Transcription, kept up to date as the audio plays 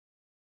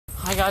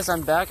Hi guys,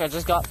 I'm back. I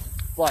just got,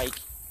 like,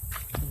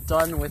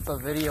 done with a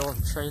video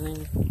of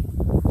training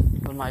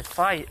for my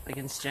fight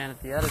against Janet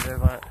the editor,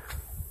 but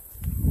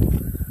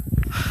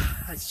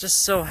I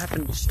just so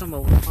happened to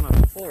stumble upon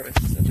a forest,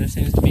 and there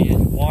seems to be a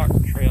walk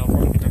trail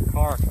running with a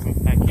car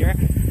coming back here.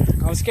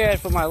 I'm scared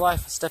for my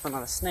life of stepping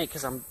on a snake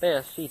because I'm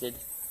bare-feeted,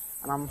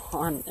 and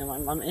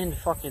I'm in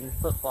fucking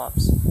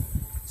flip-flops,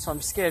 so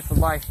I'm scared for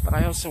life, but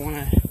I also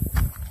want to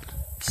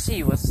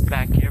see what's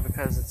back here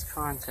because it's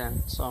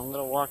content, so I'm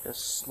gonna walk as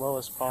slow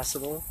as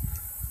possible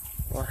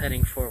while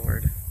heading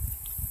forward.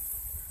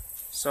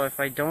 So if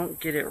I don't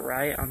get it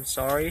right, I'm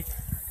sorry.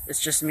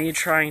 It's just me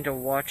trying to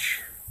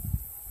watch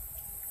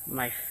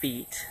my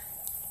feet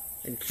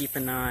and keep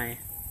an eye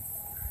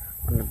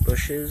on the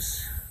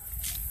bushes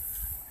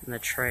and the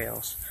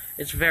trails.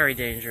 It's very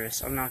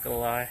dangerous, I'm not gonna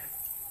lie.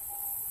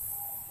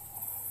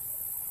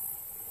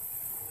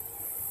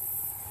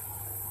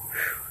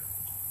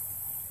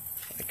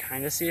 I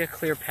kind of see a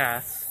clear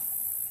path.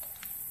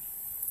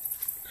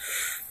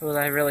 But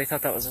I really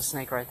thought that was a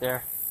snake right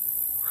there.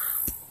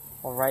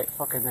 Well, right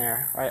fucking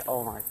there. Right,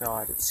 oh my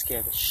god, it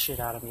scared the shit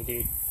out of me,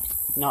 dude.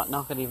 Not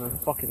gonna even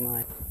fucking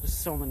lie. There's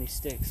so many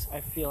sticks. I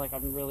feel like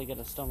I'm really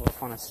gonna stumble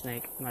upon a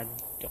snake, and I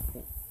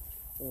don't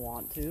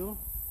want to.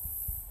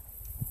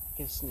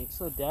 Because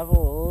snakes are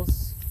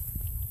devils.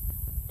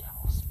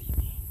 Devils be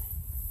mean.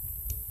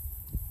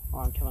 Oh,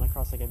 I'm coming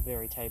across like a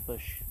very tight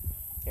bush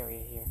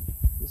area here.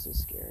 This is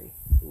scary.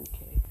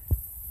 Okay.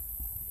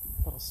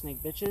 Little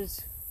snake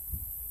bitches.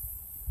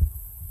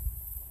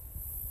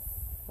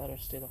 Better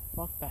stay the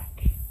fuck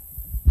back.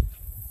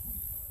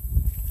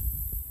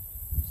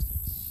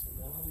 Step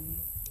slowly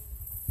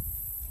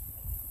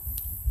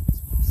as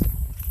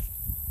possible.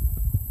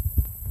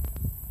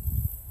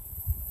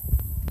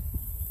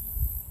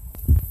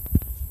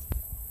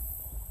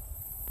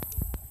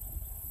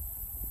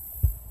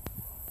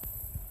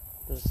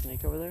 There's a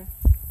snake over there?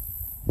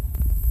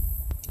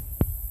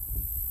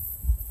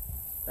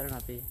 Better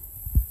not be.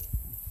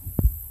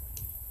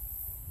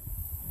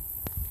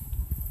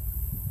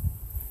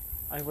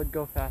 I would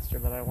go faster,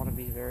 but I want to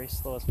be very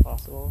slow as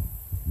possible.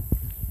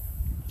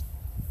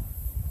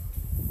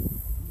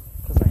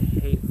 Because I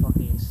hate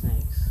fucking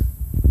snakes.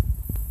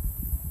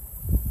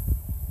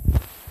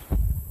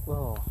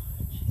 Whoa,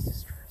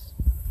 Jesus Christ.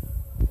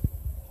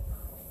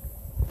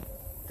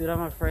 Dude,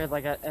 I'm afraid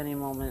like at any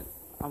moment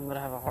I'm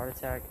gonna have a heart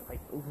attack. Like,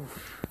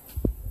 oof.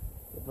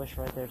 The bush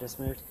right there just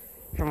moved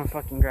from a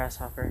fucking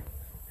grasshopper.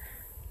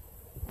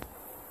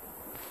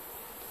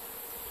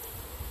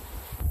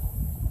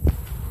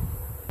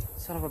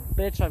 Son of a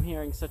bitch, I'm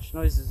hearing such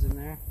noises in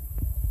there.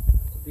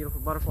 It's a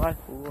beautiful butterfly.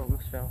 Ooh,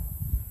 almost fell.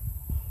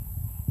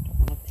 Don't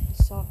want to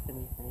piss off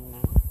anything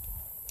now.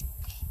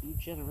 Just be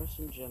generous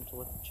and gentle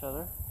with each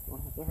other.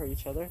 Don't have to hurt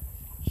each other.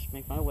 Just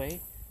make my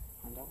way,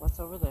 find out what's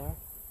over there,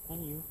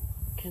 and you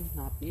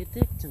cannot be a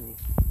dick to me.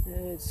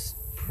 It's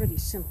pretty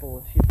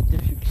simple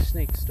if you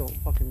snakes don't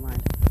fucking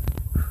mind.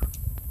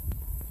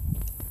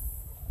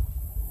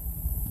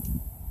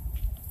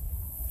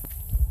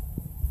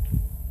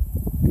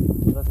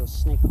 That's a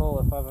snake hole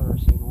if I've ever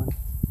seen one.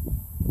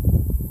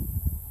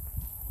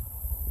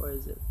 Where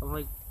is it? I'm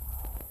like,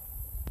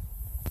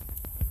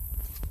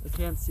 I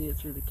can't see it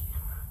through the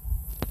camera.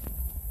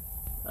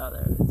 Oh,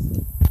 there it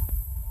is.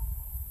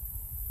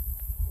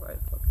 Right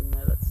fucking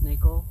there, that snake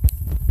hole.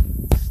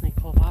 Snake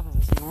hole if I've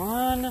ever seen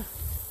one.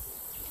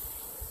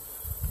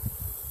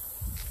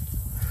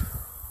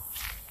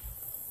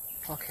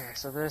 Okay,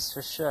 so there's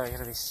for sure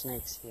gonna be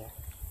snakes here.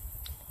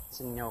 It's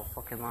a no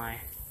fucking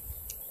lie.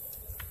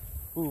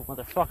 Ooh,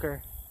 motherfucker.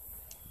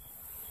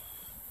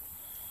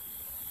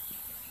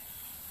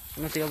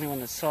 I'm not the only one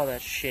that saw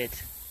that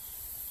shit.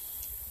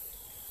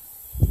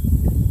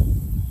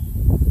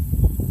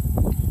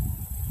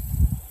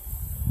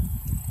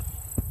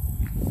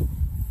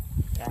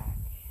 Back.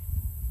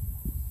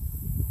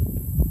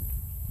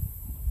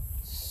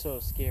 So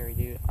scary,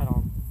 dude. I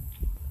don't...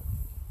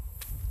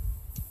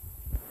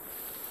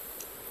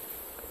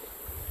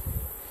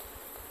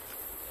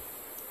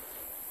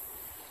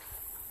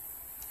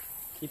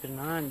 Keep an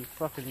eye on you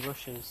fucking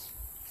bushes.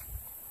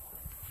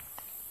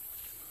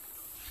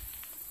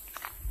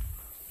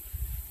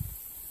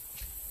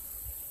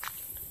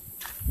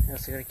 I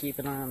also gotta keep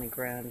an eye on the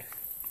ground.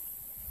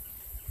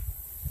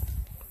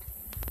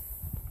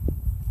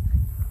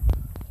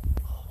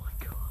 Oh my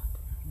god.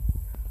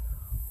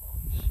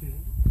 Holy shit.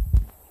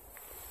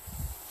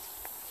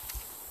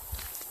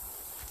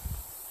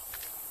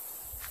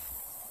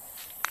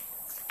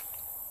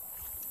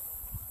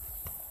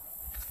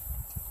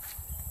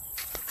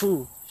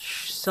 Ooh,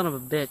 son of a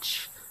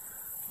bitch.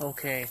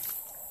 Okay.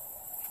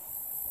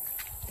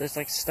 There's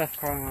like stuff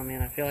crawling on me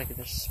and I feel like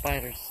there's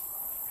spiders.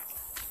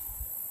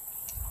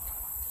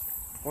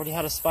 Already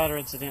had a spider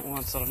incident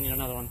once, so I don't need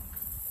another one.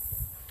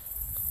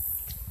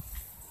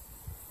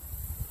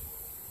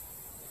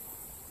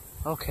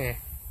 Okay.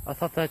 I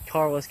thought that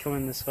car was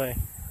coming this way.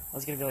 I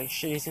was gonna be like,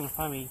 shit, he's gonna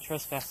find me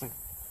trespassing.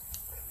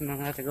 And I'm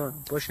gonna have to go in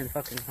the bush and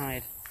fucking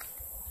hide.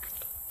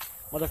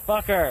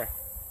 Motherfucker!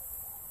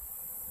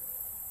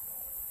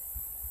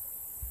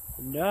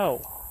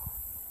 No.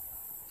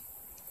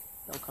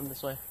 Don't come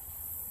this way.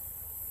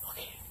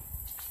 Okay.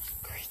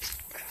 Great.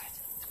 Good.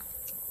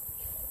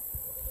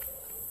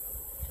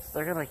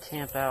 They're gonna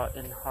camp out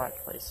in hot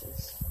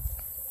places.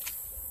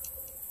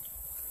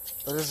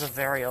 But this is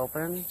very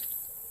open.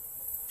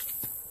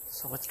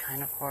 So it's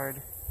kind of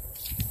hard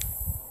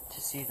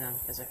to see them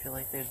because I feel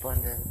like they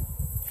blend in.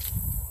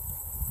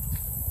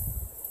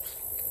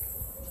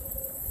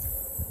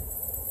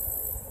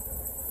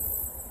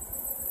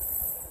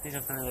 Please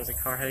don't tell me there's a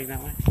car heading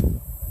that way.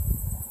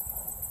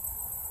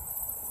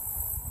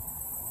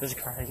 There's a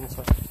car heading this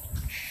way.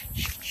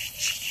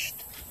 Shh.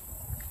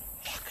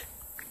 Look.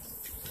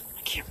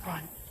 I can't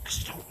run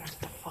because I don't want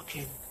the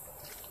fucking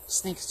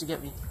snakes to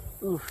get me.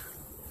 Ooh.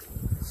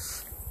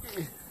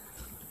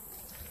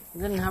 I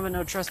didn't have a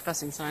no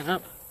trespassing sign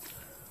up.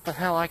 But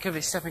hell, I could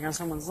be stepping on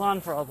someone's lawn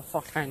for all the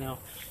fuck I know.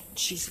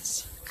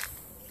 Jesus.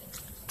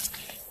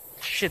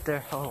 Shit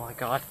there. Oh my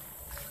god.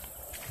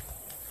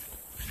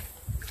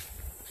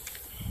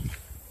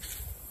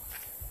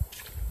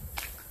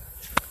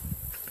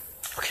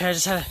 Okay, I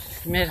just had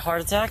a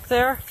mid-heart attack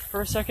there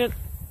for a second.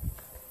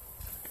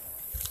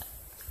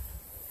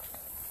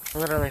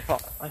 Literally,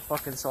 I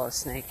fucking saw a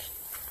snake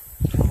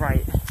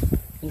right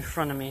in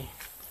front of me.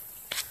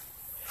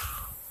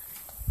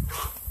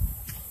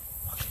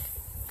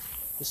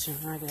 The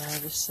sooner I get out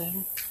of this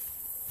thing,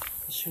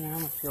 the sooner I'm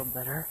gonna feel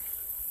better.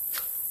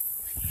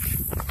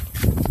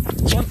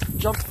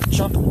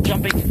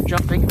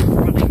 Jumping,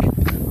 running.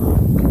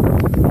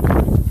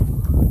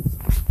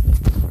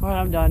 Alright,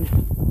 I'm done.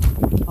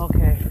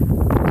 Okay.